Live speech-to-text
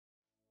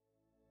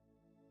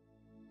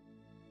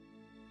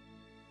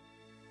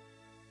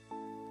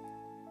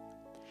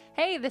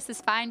Hey, this is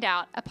Find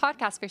Out, a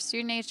podcast for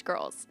student-aged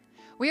girls.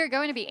 We are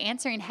going to be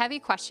answering heavy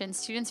questions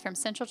students from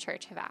Central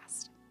Church have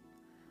asked.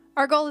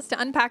 Our goal is to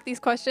unpack these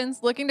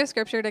questions, looking to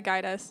Scripture to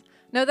guide us.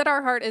 Know that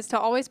our heart is to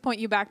always point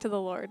you back to the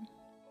Lord.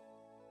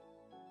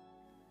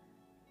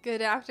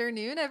 Good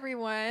afternoon,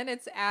 everyone.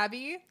 It's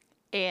Abby.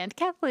 And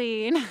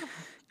Kathleen.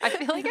 I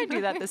feel like I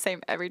do that the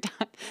same every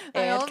time.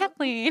 And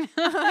Kathleen.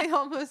 I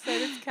almost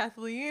said it's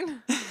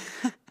Kathleen.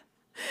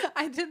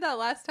 I did that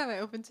last time I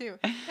opened too.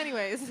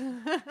 Anyways.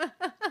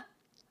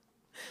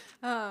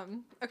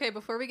 Okay,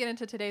 before we get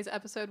into today's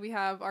episode, we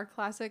have our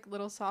classic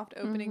little soft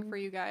opening for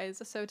you guys.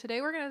 So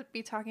today we're going to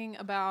be talking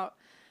about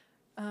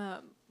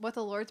what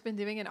the Lord's been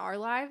doing in our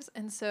lives.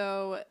 And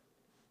so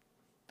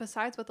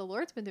besides what the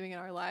Lord's been doing in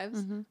our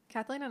lives,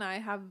 Kathleen and I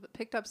have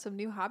picked up some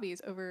new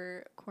hobbies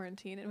over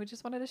quarantine, and we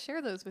just wanted to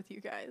share those with you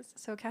guys.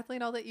 So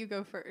Kathleen, I'll let you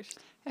go first.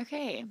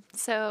 Okay,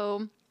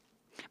 so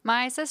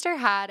my sister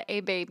had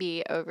a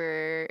baby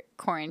over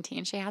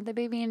quarantine. She had the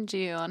baby in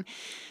June.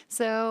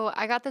 So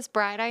I got this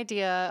bright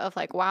idea of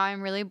like, wow,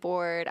 I'm really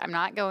bored. I'm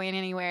not going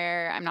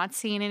anywhere. I'm not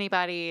seeing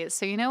anybody.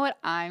 So you know what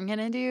I'm going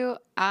to do?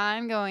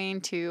 I'm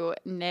going to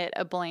knit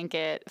a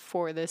blanket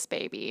for this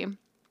baby.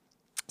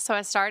 So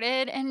I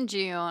started in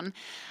June.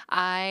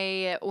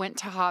 I went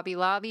to Hobby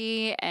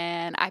Lobby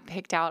and I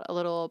picked out a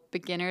little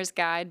beginner's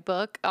guide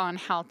book on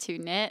how to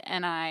knit,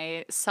 and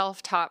I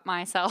self-taught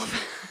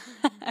myself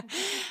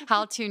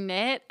how to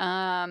knit.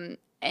 And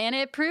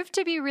it proved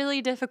to be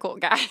really difficult,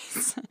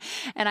 guys.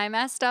 And I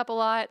messed up a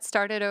lot,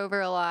 started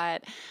over a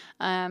lot.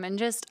 And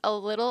just a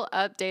little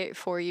update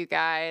for you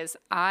guys.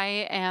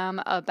 I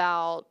am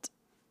about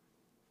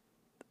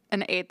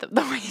an eighth of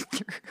the way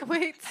through.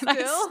 Wait, still? And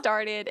I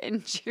started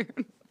in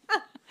June.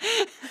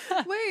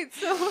 Wait,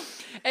 so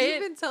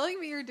you've been telling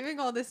me you're doing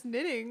all this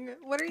knitting.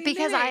 What are you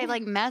Because knitting? I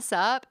like mess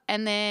up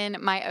and then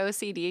my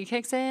OCD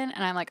kicks in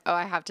and I'm like, oh,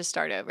 I have to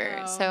start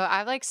over. So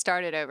I've like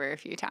started over a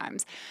few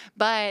times.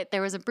 But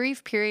there was a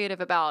brief period of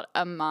about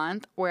a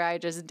month where I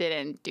just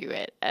didn't do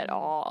it at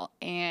all.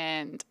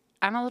 And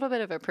I'm a little bit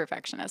of a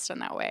perfectionist in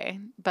that way,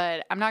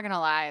 but I'm not going to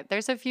lie.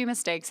 There's a few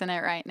mistakes in it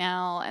right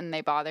now and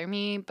they bother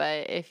me,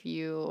 but if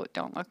you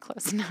don't look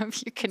close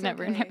enough, you can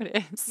never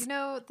notice. You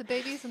know, the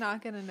baby's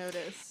not going to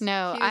notice.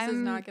 No, Hughes is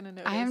not going to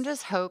notice. I'm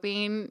just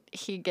hoping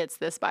he gets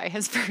this by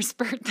his first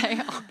birthday,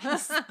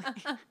 honestly.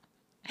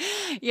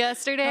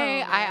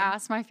 Yesterday, I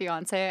asked my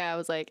fiance, I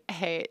was like,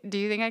 hey, do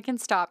you think I can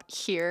stop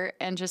here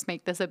and just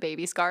make this a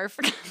baby scarf?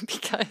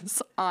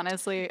 Because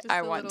honestly, Just I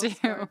a want little to.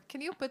 scarf. Can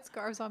you put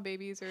scarves on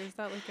babies, or is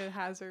that like a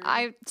hazard?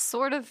 I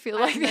sort of feel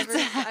like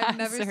I've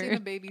never seen a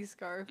baby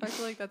scarf. I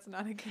feel like that's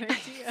not a good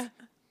idea.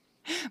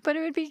 But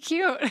it would be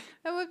cute.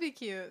 That would be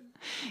cute.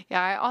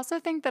 Yeah, I also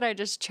think that I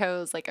just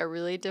chose like a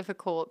really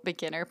difficult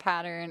beginner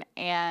pattern,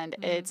 and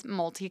it's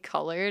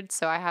multicolored.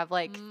 So I have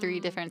like 3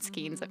 different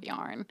skeins of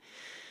yarn.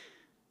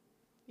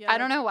 Yeah, I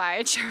don't know why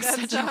I chose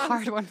such a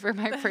hard one for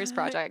my first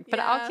project, but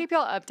I'll keep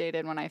y'all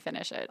updated when I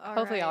finish it.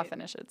 Hopefully I'll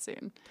finish it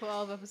soon.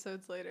 12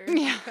 episodes later,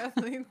 yeah.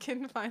 Kathleen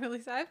can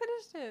finally say, I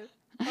finished it.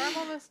 Or I'm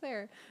almost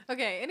there.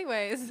 Okay,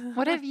 anyways.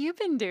 What have you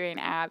been doing,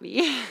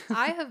 Abby?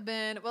 I have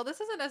been, well, this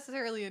isn't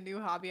necessarily a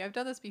new hobby. I've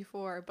done this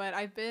before, but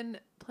I've been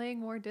playing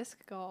more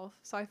disc golf.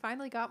 So I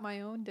finally got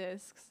my own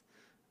discs.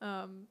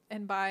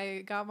 And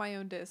by got my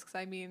own discs,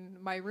 I mean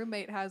my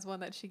roommate has one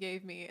that she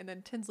gave me, and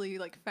then Tinsley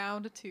like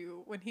found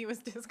 2 when he was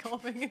disc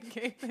golfing and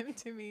gave them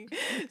to me.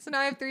 So now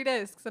I have 3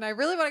 discs, and I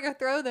really want to go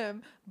throw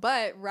them.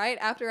 But right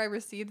after I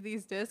received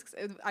these discs,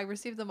 I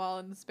received them all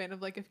in the span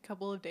of like a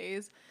couple of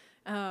days.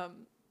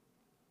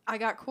 I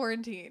got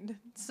quarantined.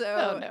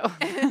 So, oh, no.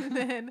 And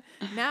then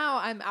now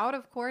I'm out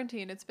of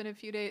quarantine. It's been a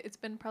few days. It's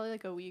been probably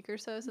like a week or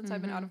so since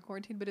I've been out of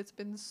quarantine, but it's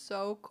been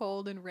so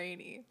cold and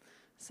rainy.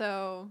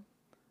 So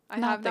I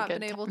have not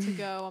been able to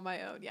go on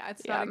my own. Yeah,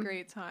 it's not a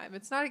great time.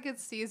 It's not a good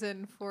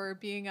season for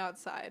being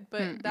outside,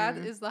 but that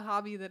is the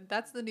hobby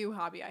that's the new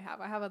hobby I have.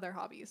 I have other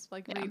hobbies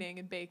like reading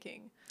and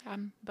baking.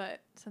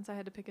 But since I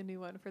had to pick a new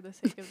one for the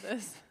sake of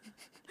this.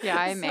 Yeah,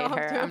 I made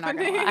her. I'm not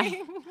going to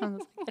lie. I was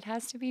like, it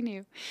has to be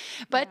new.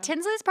 But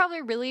Tinsley's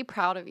probably really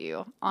proud of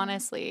you,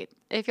 honestly.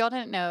 If y'all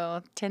didn't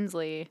know,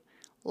 Tinsley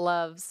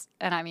loves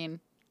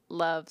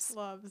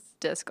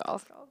disc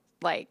golf.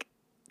 Like,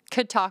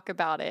 could talk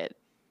about it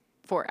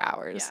for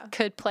hours. Yeah.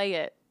 Could play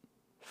it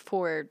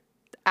for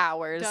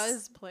hours.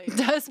 Does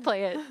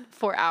play it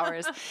for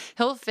hours.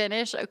 He'll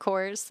finish a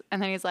course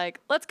and then he's like,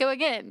 let's go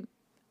again.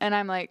 And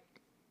I'm like,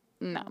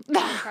 no.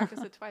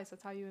 Practice it twice.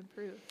 That's how you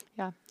improve.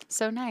 Yeah.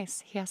 So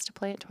nice. He has to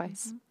play it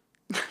twice.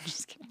 I'm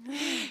just kidding.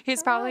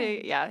 He's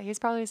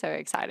probably so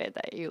excited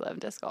that you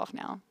love disc golf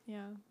now.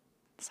 Yeah.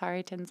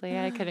 Sorry, Tinsley.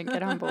 I couldn't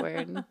get on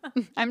board.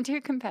 I'm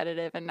too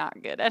competitive and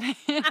not good at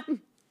it.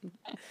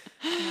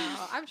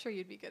 No, I'm sure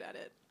you'd be good at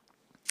it.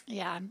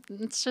 Yeah,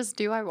 it's just,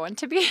 do I want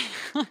to be?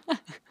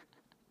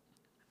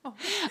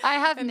 I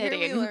have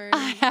knitting. Here we learn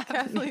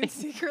Kathleen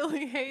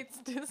secretly hates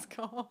disc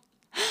golf.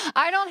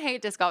 I don't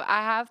hate disc golf.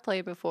 I have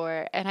played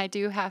before, and I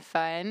do have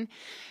fun.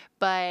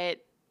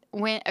 But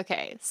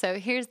so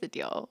here's the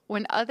deal.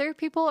 When other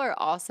people are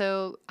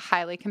also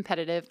highly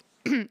competitive,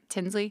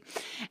 Tinsley,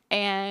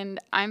 and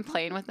I'm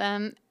playing with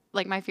them.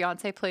 Like my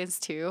fiance plays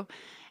too.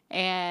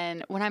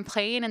 And when I'm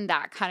playing in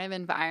that kind of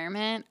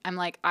environment, I'm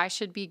like, I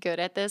should be good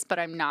at this, but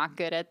I'm not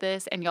good at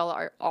this. And y'all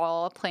are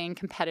all playing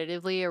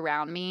competitively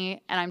around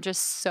me. And I'm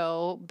just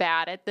so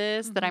bad at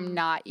this that I'm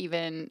not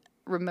even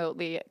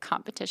remotely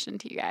competition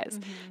to you guys.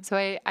 So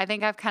I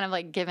think I've kind of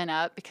like given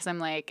up because I'm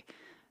like,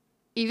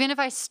 even if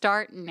I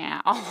start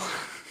now,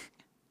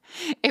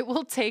 it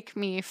will take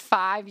me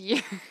 5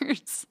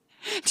 years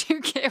to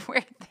get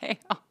where they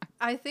are.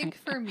 I think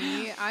for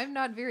me, I'm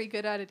not very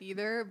good at it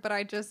either, but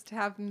I just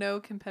have no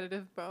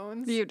competitive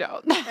bones. You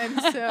don't.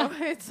 And so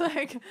it's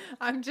like,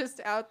 I'm just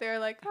out there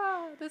like,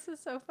 oh, this is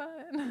so fun.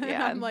 And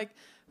Yeah. I'm like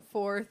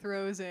 4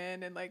 throws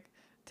in and like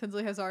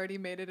Tinsley has already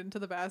made it into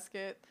the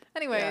basket.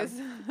 Anyways.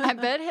 Yeah. I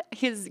bet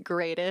his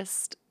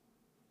greatest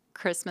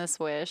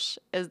Christmas wish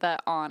is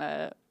that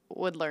Anna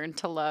would learn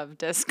to love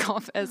disc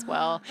golf as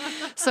well.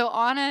 So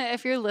Anna,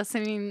 if you're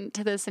listening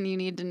to this and you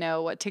need to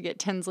know what to get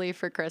Tinsley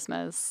for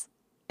Christmas,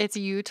 it's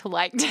you to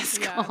like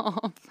disc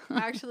golf.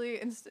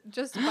 Actually,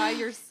 just buy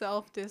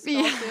yourself disc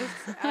golf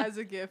discs as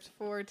a gift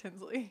for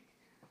Tinsley.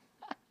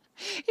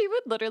 He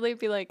would literally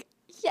be like,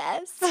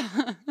 yes.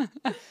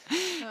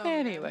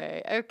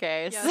 Anyway,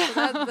 okay. Yeah,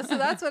 so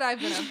that's what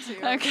I've been up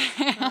to.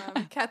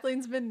 Okay.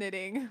 Kathleen's been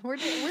knitting. We're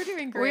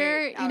doing great.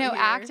 We're, out here.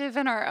 active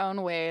in our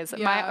own ways.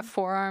 Yeah. My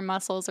forearm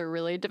muscles are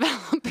really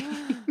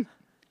developing.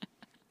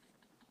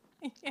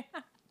 Yeah.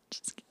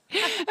 Just kidding.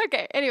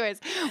 Okay,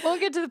 anyways, we'll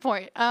get to the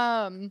point.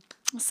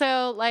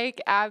 So like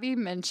Abby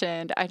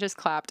mentioned, I just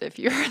clapped if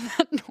you heard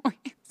that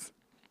noise.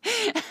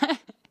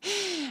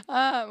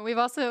 We've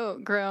also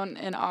grown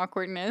in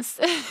awkwardness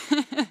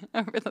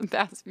over the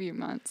past few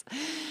months.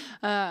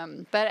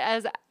 But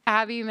as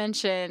Abby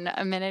mentioned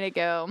a minute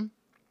ago,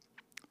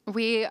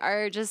 we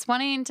are just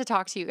wanting to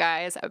talk to you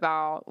guys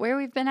about where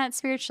we've been at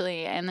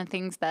spiritually and the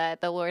things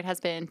that the Lord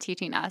has been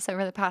teaching us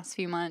over the past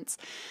few months.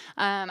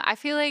 I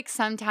feel like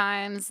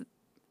sometimes,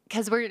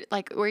 because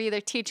we're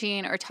either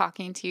teaching or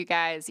talking to you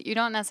guys, you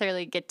don't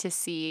necessarily get to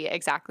see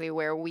exactly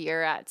where we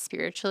are at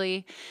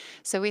spiritually.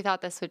 So we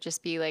thought this would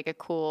just be like a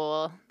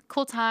cool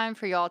time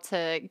for y'all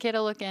to get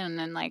a look in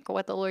and like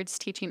what the Lord's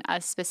teaching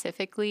us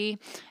specifically.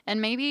 And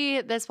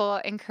maybe this will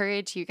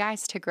encourage you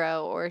guys to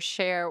grow or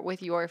share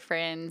with your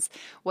friends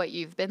what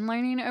you've been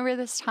learning over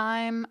this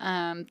time.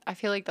 I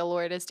feel like the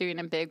Lord is doing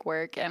a big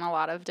work in a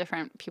lot of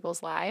different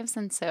people's lives.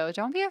 And so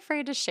don't be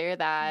afraid to share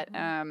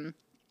that.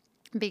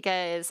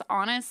 Because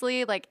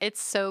honestly, like,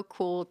 it's so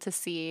cool to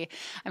see.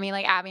 I mean,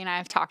 like, Abby and I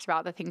have talked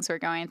about the things we're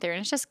going through,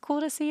 and it's just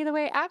cool to see the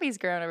way Abby's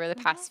grown over the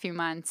past few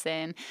months.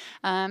 And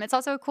it's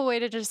also a cool way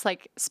to just,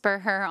 like, spur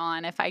her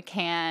on if I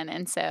can.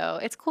 And so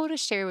it's cool to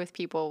share with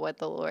people what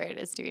the Lord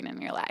is doing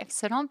in your life.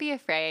 So don't be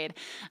afraid.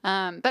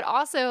 But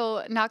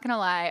also, not going to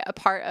lie, a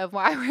part of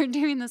why we're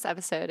doing this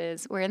episode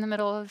is we're in the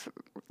middle of,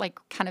 like,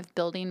 kind of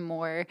building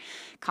more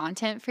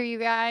content for you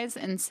guys.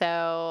 And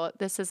so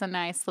this is a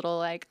nice little,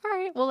 like, all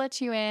right, we'll let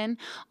you in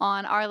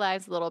on our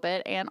lives a little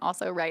bit and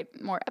also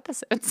write more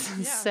episodes.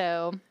 Yeah.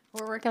 So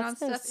we're working on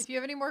stuff. If you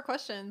have any more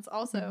questions,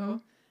 also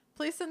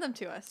please send them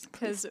to us,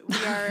 because we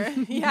are,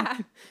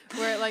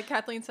 we're, like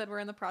Kathleen said, we're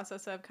in the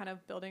process of kind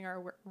of building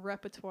our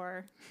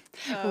repertoire.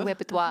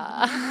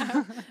 Repertoire.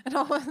 And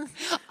all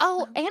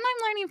Oh, and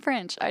I'm learning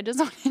French. I just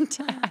wanted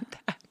to add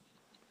that.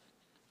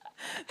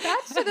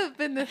 That should have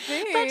been the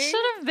thing. That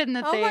should have been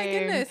the thing. Oh my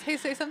goodness. Hey,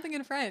 say something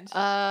in French.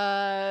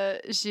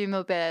 Je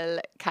m'appelle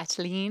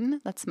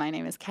Kathleen. That's my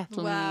name is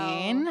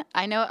Kathleen. Wow.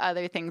 I know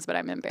other things, but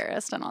I'm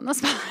embarrassed and on the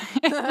spot.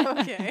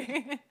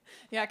 Okay.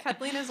 Yeah,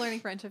 Kathleen is learning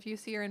French. If you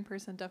see her in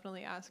person,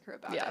 definitely ask her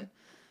about it.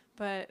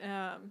 But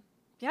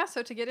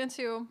so to get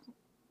into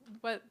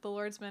what the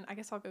Lord's been, I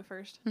guess I'll go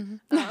first. Or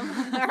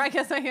I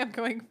guess I am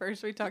going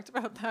first. We talked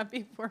about that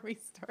before we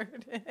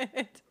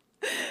started.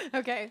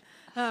 Okay.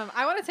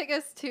 I want to take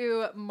us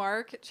to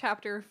Mark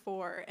chapter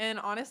 4. And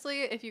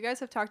honestly, if you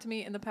guys have talked to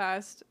me in the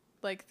past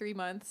like 3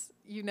 months,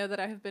 you know that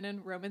I have been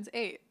in Romans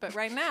 8. But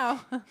right now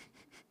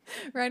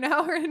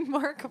we're in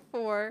Mark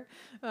 4.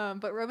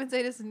 But Romans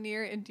 8 is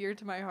near and dear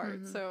to my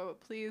heart. So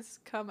please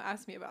come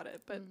ask me about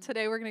it. But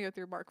today we're going to go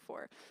through Mark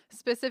 4.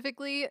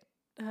 Specifically,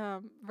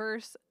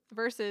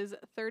 verses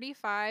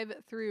 35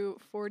 through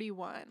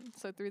 41,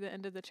 so through the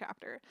end of the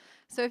chapter.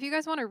 So if you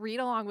guys want to read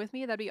along with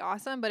me, that'd be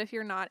awesome. But if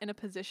you're not in a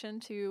position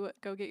to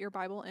go get your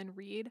Bible and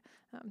read,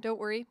 don't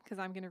worry, because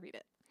I'm going to read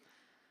it.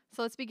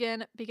 So let's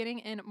beginning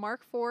in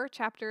Mark 4,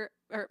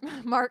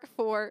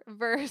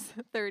 verse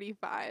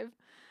 35.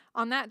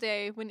 On that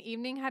day, when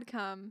evening had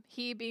come,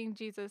 he, being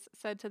Jesus,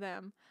 said to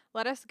them,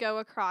 "Let us go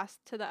across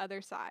to the other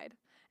side."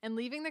 And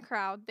leaving the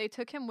crowd, they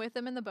took him with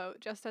them in the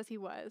boat, just as he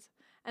was.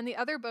 And the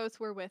other boats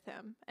were with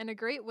him. And a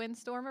great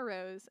windstorm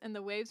arose, and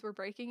the waves were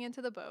breaking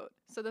into the boat,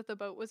 so that the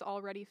boat was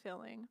already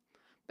filling.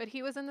 But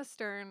he was in the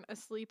stern,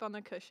 asleep on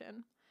the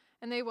cushion.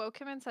 And they woke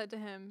him and said to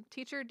him,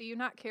 "Teacher, do you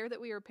not care that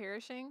we are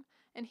perishing?"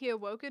 And he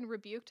awoke and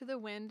rebuked the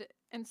wind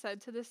and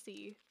said to the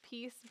sea,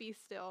 "Peace, be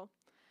still."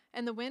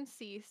 And the wind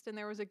ceased, and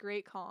there was a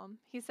great calm.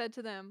 He said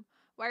to them,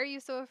 "Why are you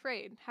so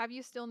afraid? Have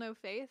you still no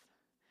faith?"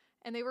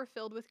 And they were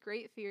filled with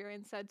great fear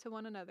and said to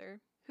one another,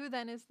 "Who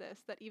then is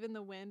this that even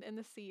the wind and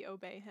the sea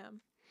obey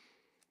him?"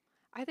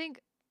 I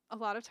think a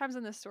lot of times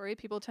in this story,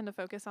 people tend to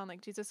focus on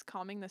like Jesus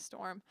calming the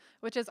storm,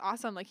 which is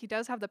awesome. Like he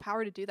does have the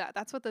power to do that.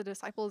 That's what the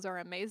disciples are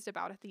amazed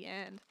about at the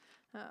end.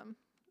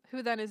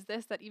 Who then is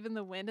this that even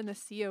the wind and the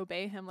sea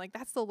obey him? Like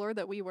that's the Lord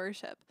that we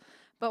worship.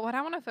 But what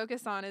I want to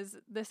focus on is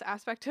this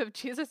aspect of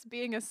Jesus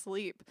being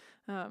asleep.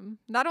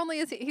 Not only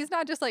is he's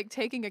not just like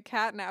taking a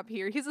cat nap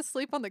here, he's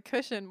asleep on the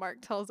cushion.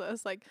 Mark tells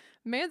us like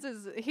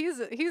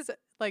he's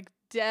like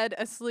dead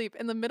asleep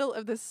in the middle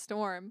of this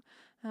storm.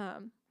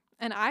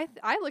 And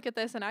I look at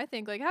this and I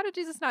think like, how did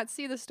Jesus not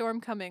see the storm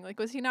coming? Like,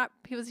 was he not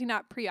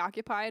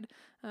preoccupied?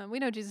 We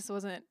know Jesus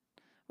wasn't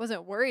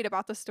worried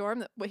about the storm,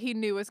 that what he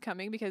knew was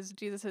coming, because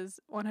Jesus is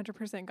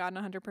 100% God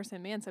and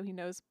 100% man. So he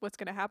knows what's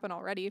going to happen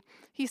already.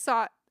 He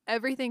saw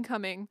everything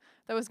coming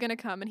that was going to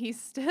come, and he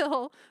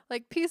still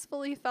like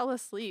peacefully fell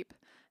asleep.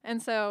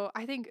 And so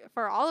I think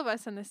for all of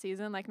us in this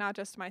season, like not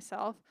just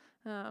myself,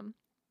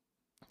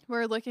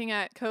 we're looking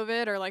at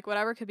COVID or like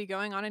whatever could be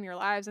going on in your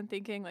lives and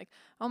thinking like,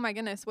 oh my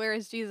goodness, where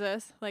is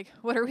Jesus? Like,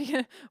 what are we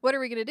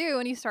gonna do?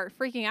 And you start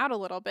freaking out a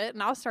little bit,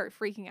 and I'll start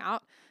freaking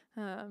out,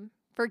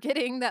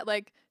 forgetting that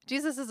like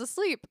Jesus is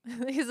asleep.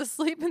 He's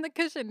asleep in the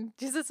cushion.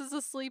 Jesus is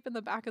asleep in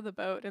the back of the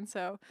boat. And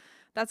so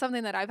that's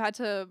something that I've had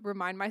to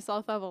remind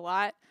myself of a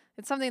lot.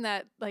 It's something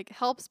that like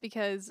helps,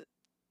 because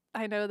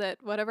I know that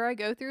whatever I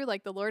go through,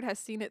 like the Lord has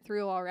seen it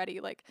through already.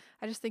 Like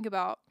I just think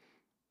about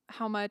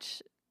how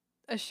much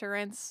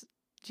assurance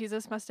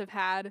Jesus must have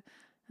had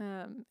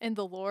in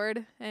the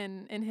Lord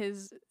and in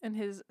his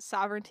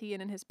sovereignty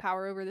and in his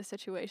power over the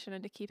situation,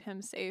 and to keep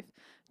him safe,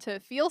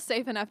 to feel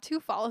safe enough to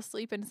fall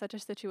asleep in such a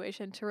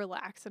situation, to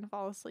relax and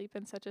fall asleep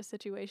in such a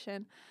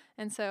situation.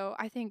 And so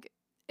I think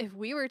if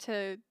we were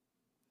to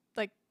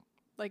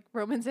like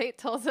Romans 8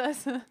 tells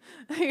us,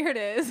 here it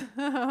is.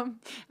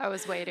 I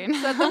was waiting.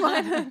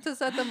 To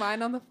set the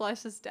mind on the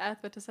flesh is death,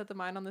 but to set the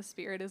mind on the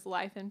spirit is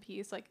life and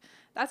peace. Like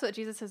that's what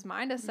Jesus'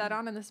 mind is set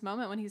on in this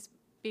moment, when he's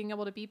being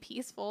able to be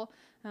peaceful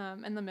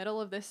in the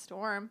middle of this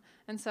storm.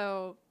 And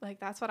so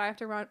like that's what I have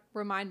to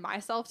remind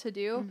myself to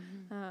do.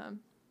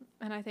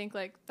 And I think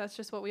like that's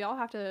just what we all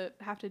have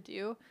to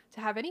do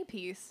to have any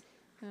peace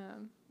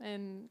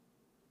and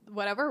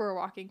whatever we're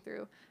walking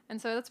through.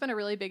 And so that's been a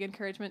really big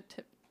encouragement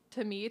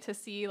to me to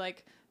see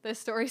like this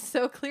story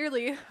so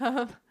clearly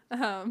of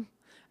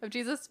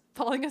Jesus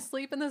falling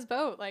asleep in this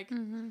boat. Like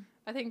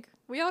I think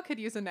we all could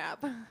use a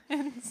nap.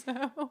 And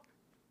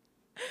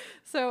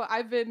so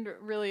I've been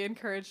really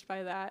encouraged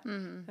by that.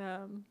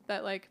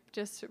 That like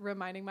just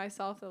reminding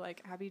myself that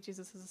like, Abby,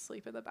 Jesus is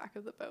asleep in the back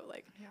of the boat.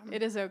 Like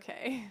it is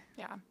okay.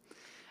 Yeah.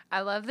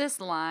 I love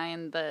this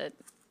line that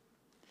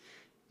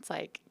it's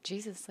like,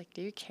 Jesus, like,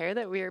 do you care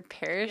that we are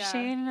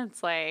perishing? Yeah.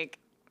 It's like,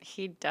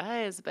 he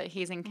does, but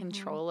he's in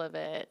control of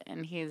it.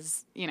 And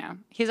he's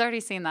already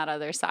seen that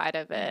other side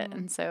of it.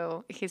 And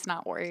so he's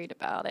not worried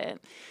about it.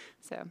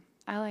 So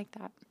I like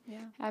that. Yeah.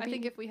 Abby? I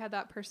think if we had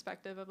that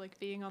perspective of like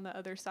being on the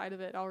other side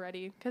of it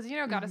already, because,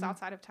 God is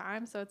outside of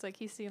time. So it's like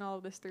he's seeing all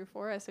of this through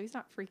for us. So he's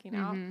not freaking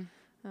out.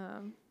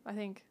 I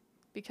think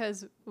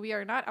because we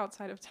are not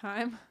outside of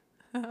time,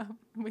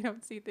 we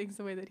don't see things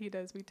the way that he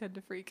does. We tend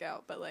to freak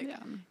out. But like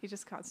he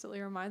just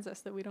constantly reminds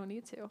us that we don't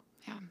need to.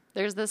 Yeah.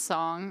 There's this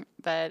song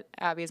that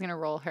Abby's going to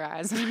roll her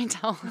eyes when I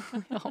tell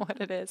what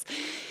it is.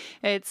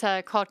 It's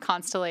called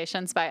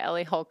Constellations by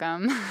Ellie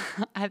Holcomb.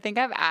 I think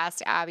I've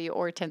asked Abby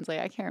or Tinsley,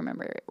 I can't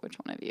remember which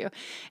one of you,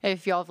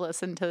 if y'all have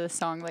listened to this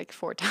song like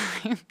 4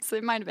 times.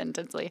 It might have been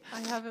Tinsley.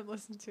 I haven't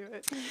listened to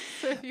it.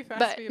 So if you've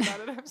asked me about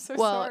it, I'm so sorry.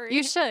 Well,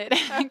 you should,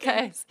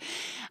 because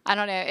I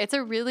don't know. It's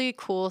a really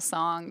cool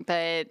song,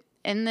 but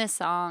in this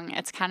song,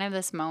 it's kind of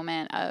this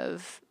moment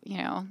of,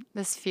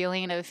 this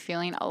feeling of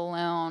feeling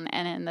alone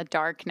and in the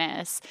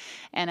darkness.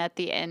 And at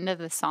the end of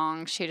the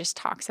song, she just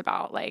talks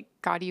about like,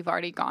 God, you've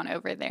already gone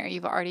over there.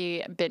 You've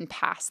already been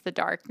past the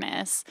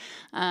darkness.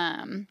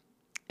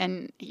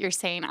 And you're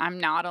saying, I'm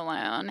not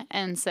alone.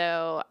 And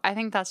so I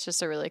think that's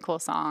just a really cool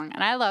song.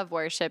 And I love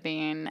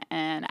worshiping.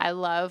 And I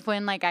love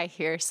when like I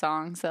hear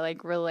songs that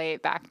like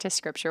relate back to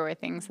scripture or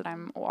things that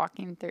I'm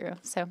walking through.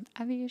 So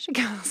Abby, you should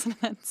go listen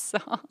to that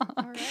song. All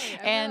right,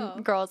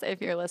 and girls,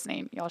 if you're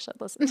listening, y'all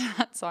should listen to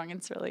that song.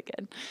 It's really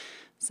good.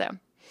 So,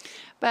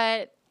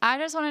 but I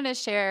just wanted to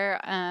share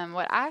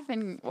what I've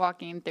been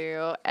walking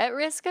through, at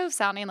risk of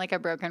sounding like a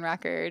broken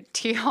record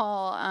to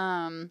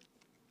y'all.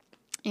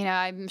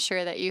 I'm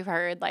sure that you've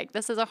heard like,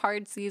 this is a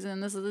hard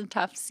season, this is a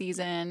tough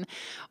season,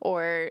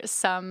 or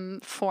some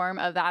form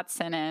of that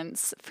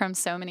sentence from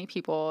so many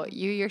people.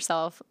 You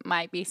yourself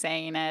might be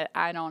saying it,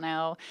 I don't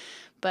know.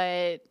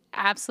 But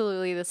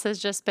absolutely, this has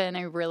just been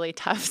a really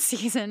tough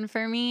season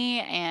for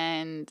me.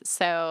 And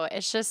so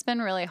it's just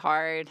been really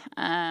hard.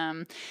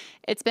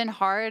 It's been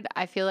hard,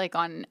 I feel like,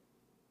 on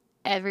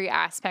every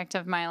aspect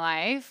of my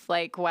life,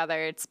 like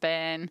whether it's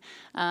been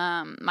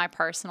my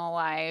personal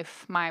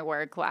life, my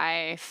work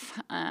life,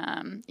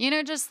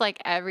 just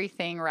like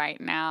everything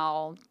right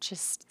now,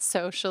 just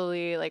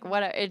socially, like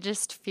it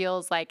just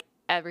feels like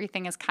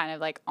everything is kind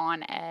of like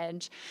on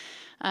edge.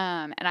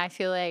 And I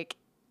feel like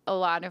a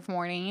lot of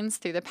mornings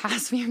through the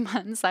past few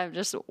months, I've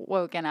just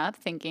woken up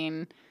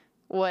thinking,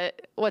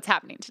 what's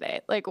happening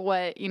today? Like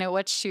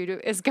what shoe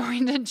is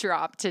going to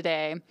drop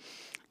today?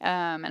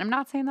 And I'm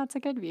not saying that's a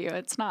good view.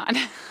 It's not.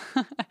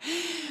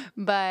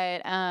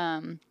 But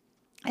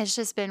it's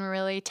just been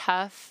really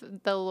tough.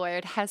 The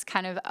Lord has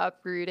kind of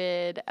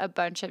uprooted a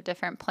bunch of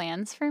different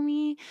plans for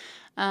me.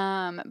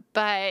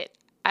 But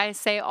I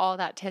say all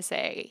that to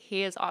say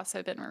he has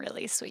also been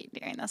really sweet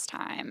during this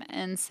time.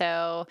 And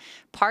so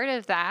part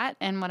of that,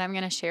 and what I'm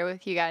going to share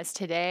with you guys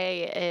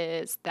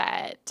today, is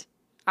that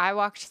I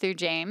walked through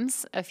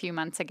James a few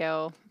months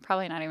ago,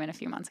 probably not even a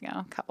few months ago,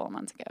 a couple of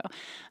months ago.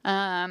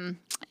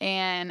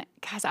 And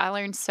guys, I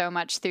learned so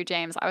much through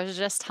James. I was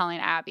just telling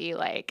Abby,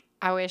 like,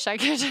 I wish I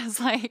could just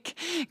like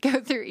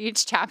go through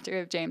each chapter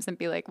of James and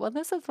be like, well,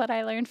 this is what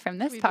I learned from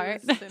this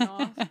part.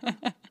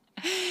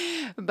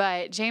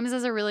 But James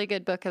is a really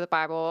good book of the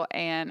Bible,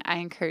 and I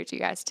encourage you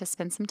guys to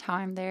spend some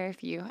time there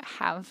if you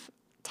have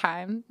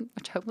time,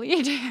 which hopefully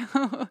you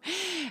do.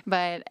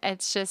 But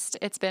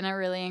it's been a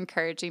really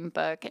encouraging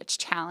book. It's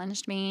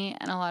challenged me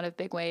in a lot of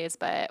big ways,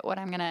 but what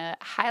I'm going to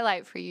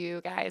highlight for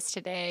you guys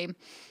today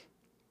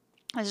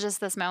is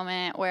just this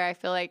moment where I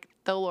feel like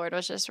the Lord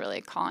was just really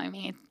calling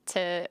me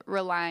to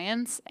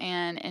reliance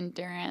and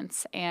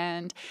endurance.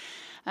 And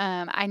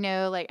I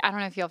know, like, I don't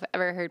know if you've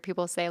ever heard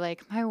people say,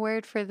 like, my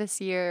word for this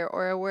year,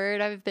 or a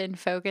word I've been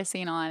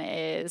focusing on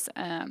is,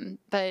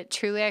 but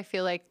truly I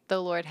feel like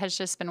the Lord has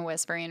just been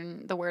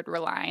whispering the word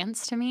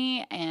reliance to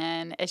me.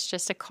 And it's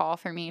just a call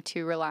for me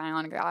to rely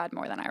on God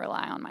more than I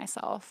rely on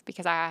myself,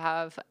 because I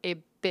have a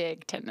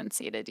big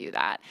tendency to do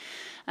that.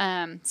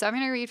 So I'm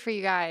going to read for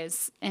you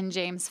guys in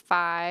James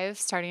 5,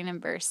 starting in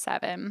verse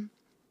 7.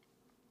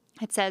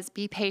 It says,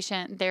 "Be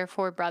patient,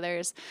 therefore,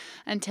 brothers,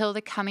 until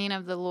the coming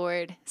of the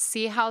Lord.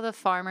 See how the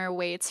farmer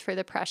waits for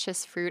the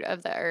precious fruit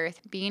of the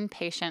earth, being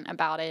patient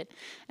about it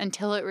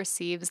until it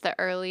receives the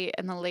early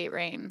and the late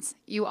rains.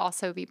 You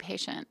also be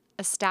patient.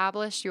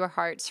 Establish your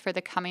hearts, for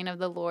the coming of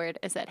the Lord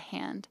is at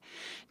hand.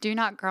 Do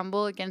not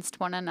grumble against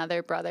one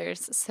another,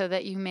 brothers, so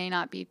that you may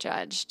not be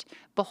judged.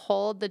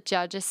 Behold, the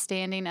judge is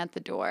standing at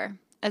the door.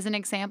 As an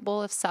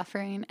example of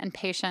suffering and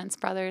patience,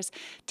 brothers,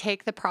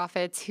 take the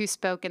prophets who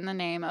spoke in the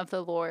name of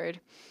the Lord.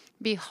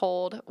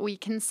 Behold, we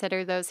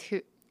consider those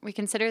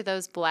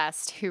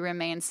blessed who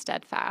remain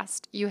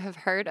steadfast. You have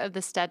heard of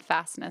the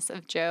steadfastness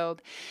of Job,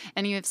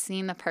 and you have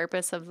seen the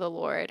purpose of the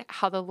Lord,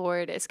 how the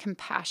Lord is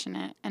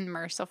compassionate and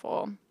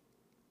merciful."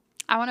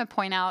 I want to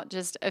point out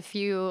just a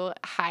few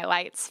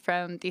highlights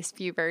from these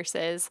few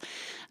verses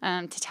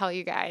to tell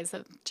you guys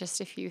of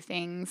just a few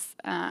things.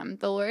 The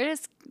Lord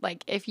is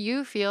like, if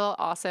you feel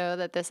also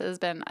that this has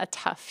been a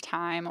tough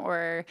time,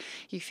 or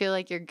you feel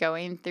like you're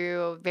going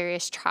through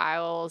various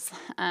trials,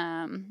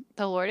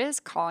 the Lord is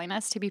calling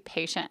us to be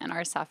patient in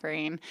our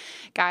suffering.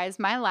 Guys,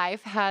 my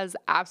life has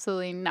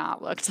absolutely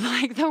not looked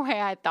like the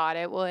way I thought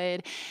it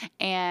would.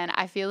 And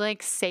I feel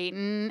like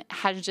Satan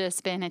has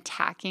just been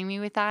attacking me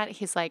with that.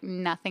 He's like,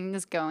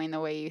 nothing's going the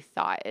way you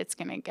thought it's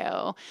going to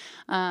go.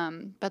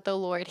 But the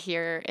Lord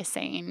here is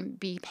saying,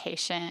 be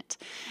patient.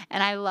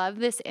 And I love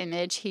this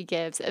image he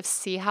gives of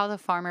see how the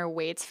farmer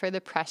waits for the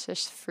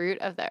precious fruit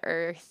of the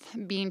earth,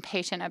 being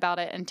patient about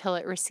it until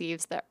it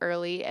receives the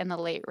early and the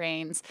late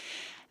rains.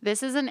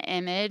 This is an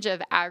image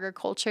of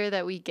agriculture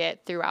that we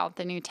get throughout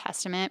the New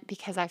Testament,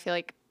 because I feel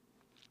like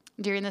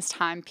during this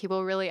time,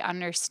 people really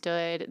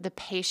understood the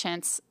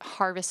patience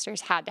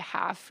harvesters had to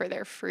have for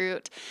their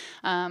fruit,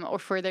 or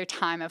for their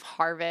time of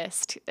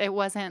harvest. It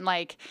wasn't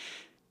like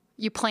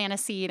you plant a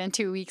seed and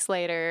 2 weeks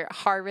later,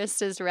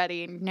 harvest is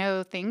ready.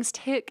 No, things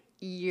took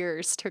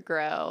years to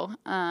grow.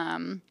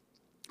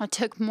 It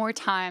took more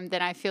time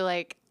than I feel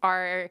like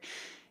our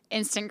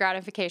instant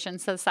gratification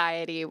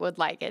society would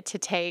like it to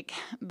take.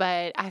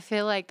 But I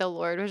feel like the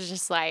Lord was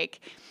just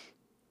like,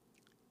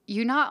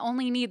 you not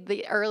only need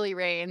the early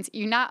rains,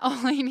 you not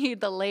only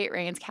need the late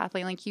rains,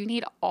 Kathleen, like you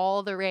need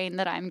all the rain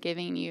that I'm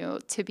giving you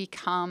to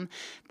become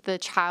the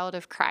child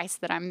of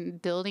Christ that I'm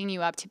building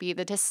you up to be,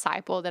 the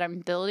disciple that I'm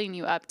building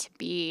you up to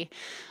be.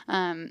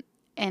 And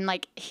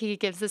like he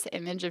gives this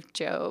image of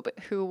Job,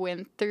 who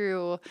went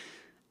through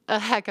a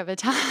heck of a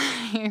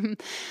time.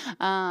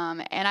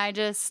 And I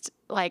just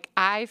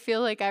I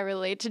feel like I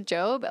relate to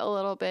Job a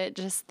little bit.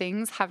 Just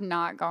things have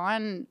not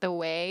gone the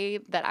way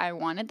that I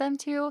wanted them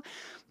to.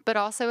 But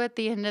also at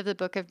the end of the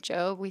book of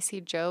Job, we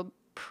see Job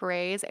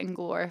praise and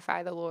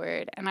glorify the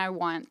Lord. And I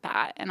want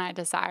that, and I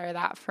desire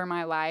that for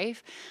my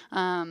life,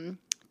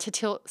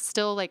 to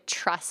still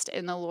trust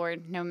in the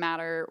Lord no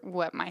matter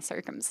what my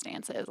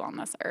circumstances on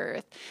this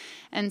earth.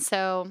 And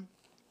so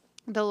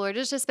the Lord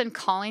has just been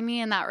calling me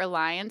in that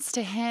reliance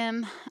to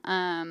him.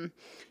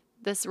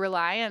 this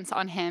reliance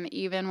on him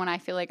even when I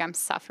feel like I'm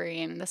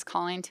suffering, this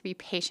calling to be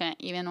patient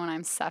even when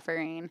I'm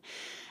suffering.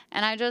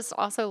 And I just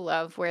also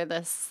love where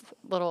this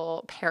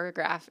little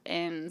paragraph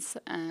ends,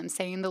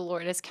 saying the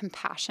Lord is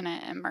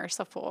compassionate and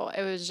merciful.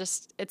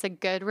 It's a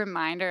good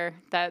reminder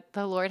that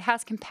the Lord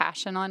has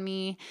compassion on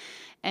me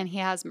and he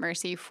has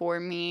mercy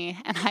for me,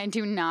 and I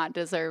do not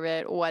deserve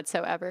it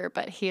whatsoever,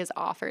 but he has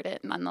offered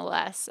it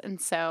nonetheless. And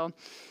so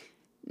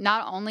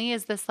not only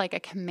is this like a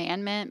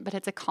commandment, but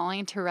it's a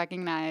calling to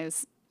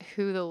recognize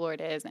who the Lord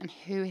is and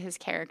who his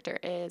character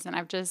is. And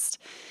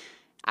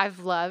I've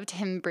loved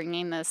him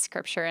bringing this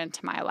scripture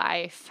into my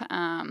life.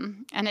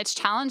 And it's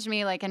challenged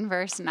me, like in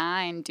verse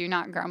 9, do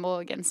not grumble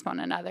against one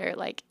another.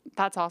 Like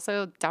that's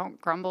also, don't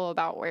grumble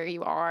about where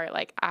you are.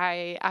 Like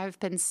I've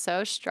been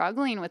so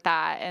struggling with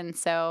that. And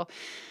so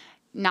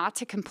not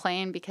to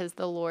complain, because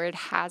the Lord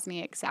has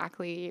me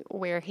exactly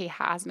where he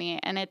has me.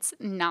 And it's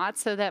not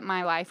so that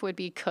my life would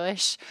be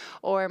cush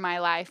or my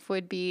life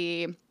would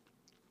be,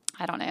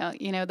 I don't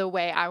know, the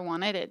way I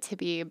wanted it to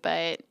be,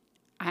 but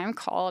I'm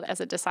called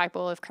as a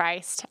disciple of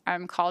Christ.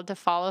 I'm called to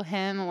follow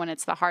him when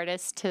it's the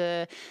hardest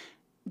to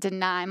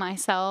deny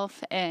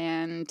myself.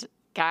 And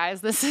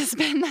guys, this has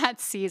been that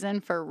season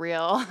for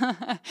real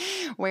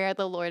where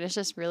the Lord is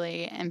just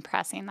really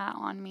impressing that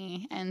on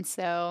me. And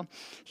so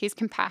he's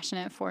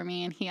compassionate for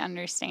me and he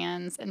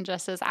understands. And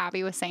just as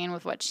Abby was saying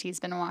with what she's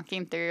been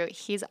walking through,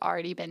 he's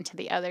already been to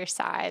the other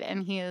side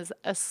and he is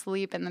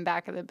asleep in the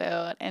back of the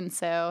boat. And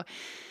so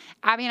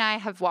Abby and I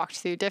have walked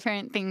through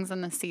different things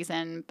in the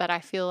season, but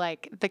I feel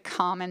like the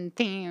common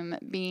theme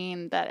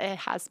being that it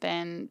has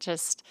been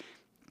just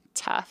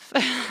tough.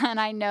 And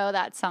I know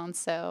that sounds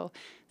so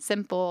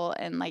simple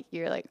and like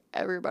you're like,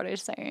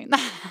 everybody's saying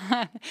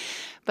that.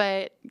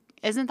 But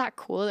isn't that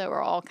cool that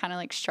we're all kind of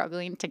like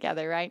struggling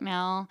together right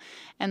now?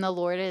 And the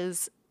Lord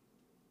is,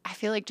 I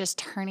feel like, just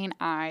turning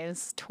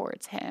eyes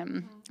towards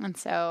him. Mm-hmm. And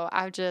so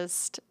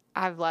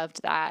I've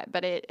loved that,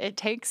 but it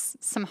takes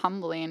some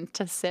humbling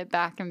to sit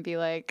back and be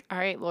like, all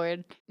right,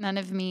 Lord, none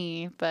of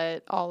me,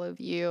 but all of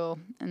you.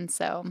 And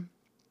so,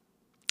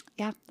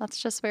 yeah,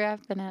 that's just where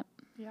I've been at.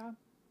 Yeah.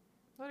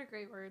 What a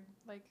great word.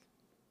 Like,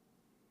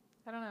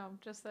 I don't know,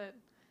 just that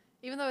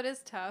even though it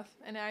is tough,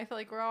 and I feel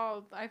like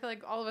all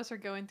of us are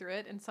going through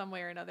it in some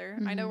way or another.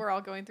 Mm-hmm. I know we're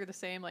all going through the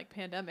same like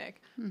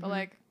pandemic, mm-hmm. but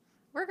like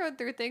we're going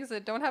through things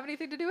that don't have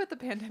anything to do with the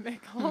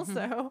pandemic also.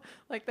 Mm-hmm.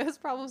 Like those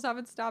problems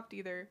haven't stopped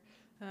either.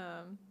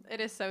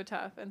 It is so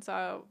tough. And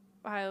so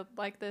I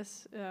like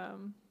this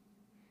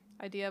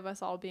idea of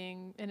us all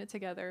being in it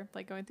together,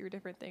 like going through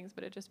different things,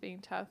 but it just being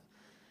tough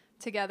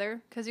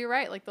together. Because you're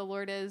right, like the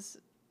Lord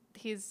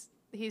he's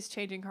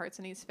changing hearts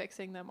and he's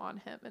fixing them on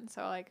him. And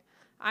so like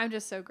I'm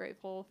just so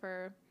grateful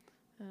for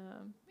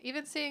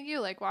even seeing you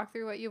like walk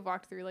through what you've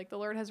walked through. Like the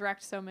Lord has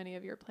wrecked so many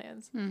of your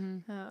plans.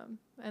 Mm-hmm.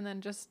 And then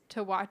just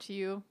to watch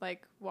you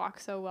like walk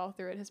so well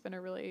through it has been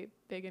a really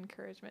big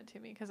encouragement to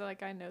me, because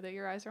like I know that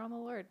your eyes are on the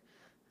Lord.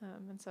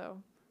 And so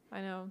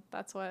I know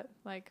that's what,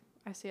 like,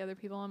 I see other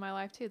people in my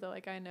life too, that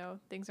like, I know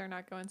things are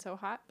not going so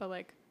hot, but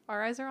like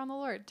our eyes are on the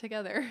Lord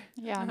together.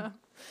 Yeah.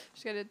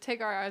 Just got to take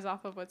our eyes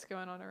off of what's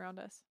going on around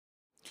us.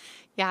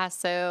 Yeah.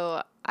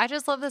 So I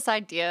just love this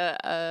idea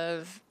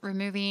of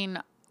removing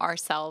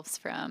ourselves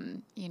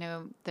from,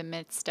 the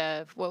midst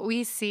of what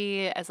we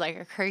see as like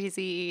a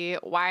crazy,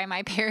 why am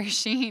I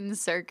perishing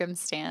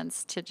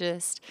circumstance, to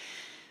just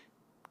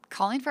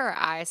calling for our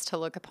eyes to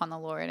look upon the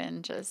Lord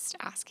and just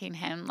asking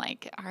him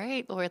like, all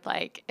right, Lord,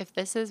 like if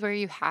this is where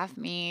you have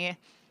me,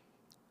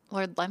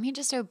 Lord, let me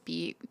just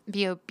be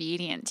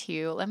obedient to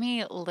you. Let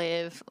me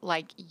live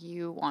like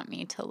you want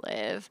me to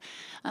live.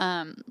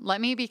 Let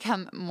me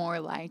become more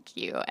like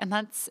you. And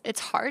it's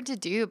hard to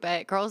do,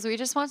 but girls, we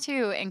just want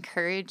to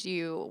encourage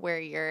you where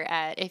you're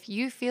at. If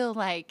you feel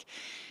like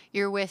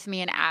you're with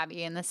me and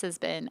Abby and this has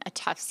been a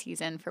tough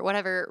season for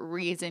whatever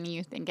reason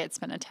you think it's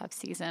been a tough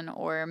season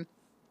or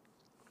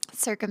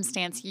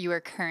circumstance you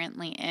are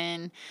currently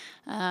in,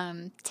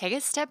 take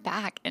a step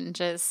back and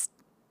just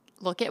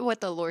look at what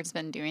the Lord's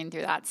been doing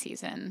through that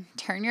season.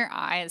 Turn your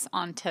eyes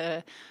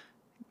onto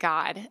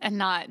God and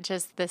not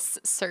just this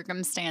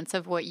circumstance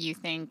of what you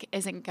think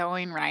isn't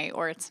going right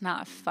or it's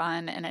not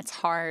fun and it's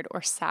hard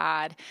or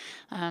sad.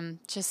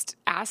 Just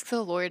ask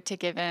the Lord to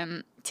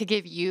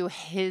give you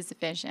his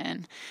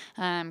vision.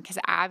 Because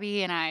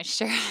Abby and I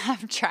sure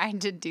have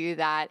tried to do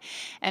that.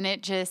 And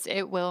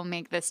it will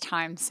make this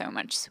time so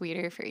much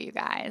sweeter for you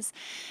guys.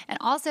 And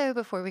also,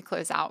 before we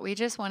close out, we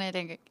just wanted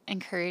to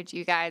encourage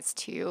you guys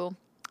to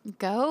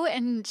go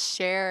and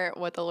share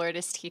what the Lord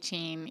is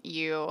teaching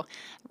you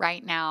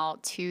right now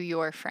to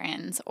your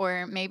friends.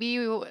 Or maybe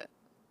you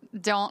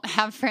don't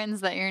have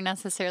friends that you're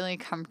necessarily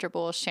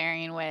comfortable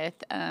sharing with.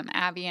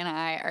 Abby and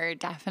I are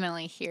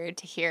definitely here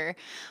to hear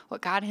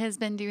what God has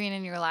been doing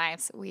in your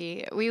lives.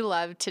 We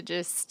love to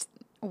just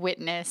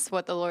witness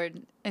what the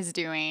Lord is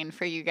doing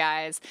for you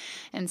guys.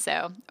 And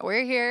so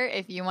we're here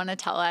if you want to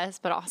tell us,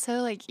 but also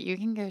like you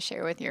can go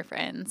share with your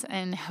friends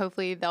and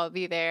hopefully they'll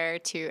be there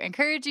to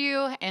encourage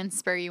you and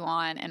spur you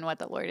on in what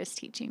the Lord is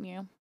teaching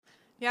you.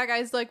 Yeah,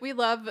 guys, like we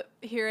love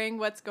hearing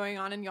what's going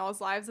on in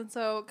y'all's lives. And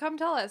so come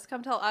tell us,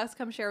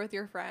 come share with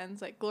your friends.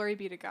 Like, glory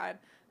be to God.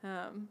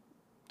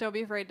 Don't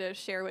be afraid to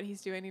share what he's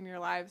doing in your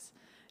lives.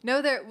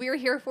 Know that we're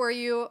here for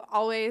you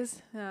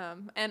always.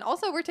 And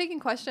also we're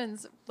taking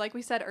questions, like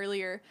we said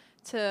earlier,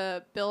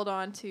 to build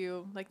on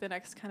to like the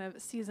next kind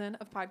of season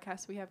of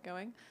podcasts we have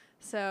going.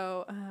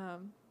 So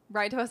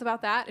write to us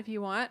about that if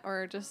you want,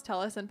 or just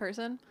tell us in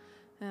person.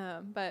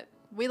 But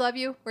we love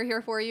you. We're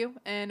here for you.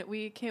 And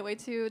we can't wait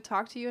to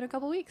talk to you in a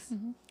couple weeks.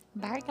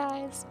 Bye,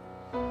 guys.